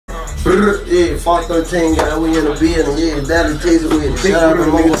Yeah, 413 guy, we in the building. Yeah, Daddy Teaser with it. Shout out to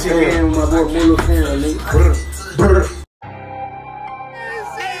my boy Fam, nigga.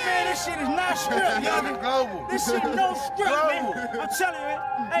 Hey man, this shit is not script, y'all. This shit no script, man. I'm telling you, man.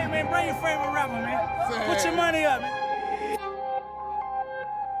 Hey man, bring your favorite rapper, man. Put your money up, man.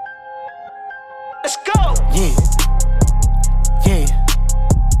 Let's go. Yeah. Yeah.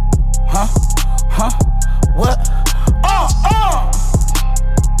 Huh? What?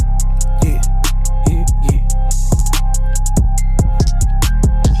 Yeah.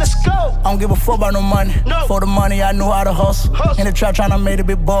 Let's go. I don't give a fuck about no money. No. For the money, I know how to hustle. In the trap, tryna make it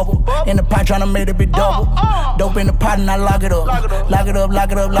big bubble. In the pot, tryna make it big double. Dope in the pot and I lock it up. Lock it up.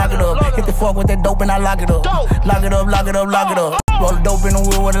 Hit the fuck with that dope and I lock it up. Lock it up. Roll the dope in the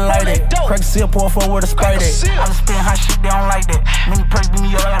wheel with a light at. Crack a seal, pour for with a Sprite at. I done spit hot shit, they don't like that. Many perks beat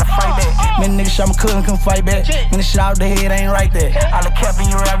me up, I gotta fight that. Many niggas shot me couldn't fight back. Many shit out the head, ain't right there. All the cap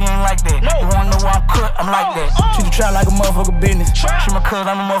in your rap, you ain't like that. You wanna know why I'm cut, I'm like that. Treat the trap like a motherfucker business. Treat my cousin,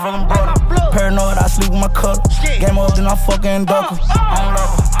 I'm a motherfucking brother. Paranoid, I sleep with my cutter. Game up, then I fucking ducker. I don't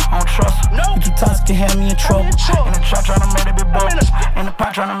love her, I don't trust her. You too toxic, can have me in trouble. In the trap, tryna make it big bubble. In the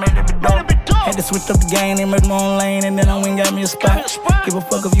pot, tryna make it big double. Had to switch up the game, they make my own lane, and then I went and got me a spot. Give a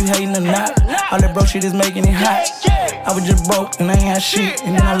fuck if you hating or not. All that broke shit is making it hot. I was just broke and I ain't had shit,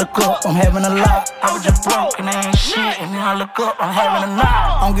 and then I look up, I'm having a lot. I was just broke and I ain't shit, and then I look up, I'm having a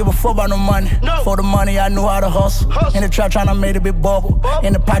lot. I don't give a fuck about no money. For the money, I know how to hustle. In the trap, tryna make it big bubble.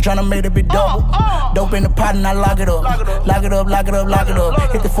 In the pot, tryna make it big double. Dope in the pot and I lock it up. Lock it up.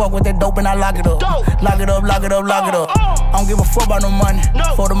 Hit the fuck with that dope and I lock it up. Lock it up. I don't give a fuck about no money.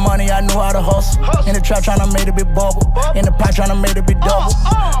 For the money, I know how to hustle. In the trap, tryna make it big bubble. In the pot, tryna make it big double.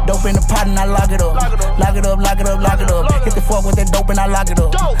 Dope in the pot and I lock it up. Lock it up. Hit the fuck with that dope and I lock it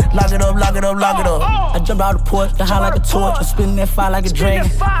up. Lock it up. I jump out the porch, the high like a torch. I'm spinning that fire like a dragon.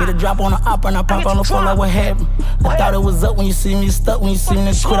 Hit a drop on the opera and I pop on the floor like what happened. I thought it was up when you see me stuck, when you see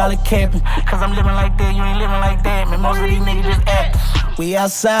me quit all the capping. Cause I'm living like that, you ain't living like that. Man, most of these niggas just actin'. We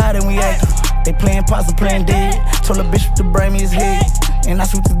outside and we actin'. They playing possum, playing dead. Told a bitch to bring me his head. And I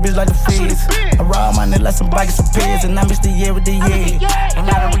sweep this bitch like the feds. I ride my neck like some bikes and pairs. And I miss the year with the year. And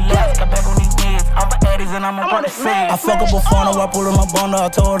I done relax, got back on these meds. All the addies and I'm on the fed. I fuck up a phone, I pull in my bundle. I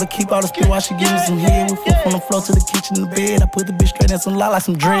told her to keep all the spit while she give me some head. We flip from the floor to the kitchen, the bed. I put the bitch straight in some lot like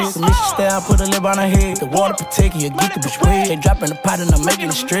some dreads. Some bitch style, I put a lip on her head. The water protect you, get the bitch wet. They drop in the pot and I'm making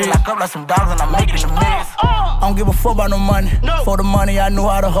it straight. Lock up like some dogs and I'm making a mess. I don't give a fuck about no money. For the money, I know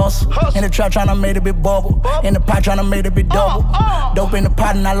how to hustle. In the trap, tryna make it big bubble. In the pot, tryna make it big double. Dope in the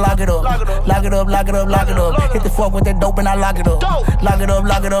pot and I lock it up. Lock it up. Hit the fuck with that dope and I lock it up. Lock it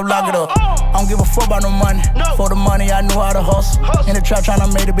up. I don't give a fuck about no money. For the money, I know how to hustle. In the trap,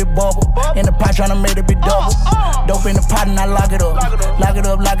 tryna make it big bubble. In the pot, tryna make it big double. Dope in the pot and I lock it up. Lock it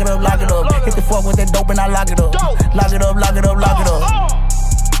up. Hit the fuck with that dope and I lock it up. Lock it up.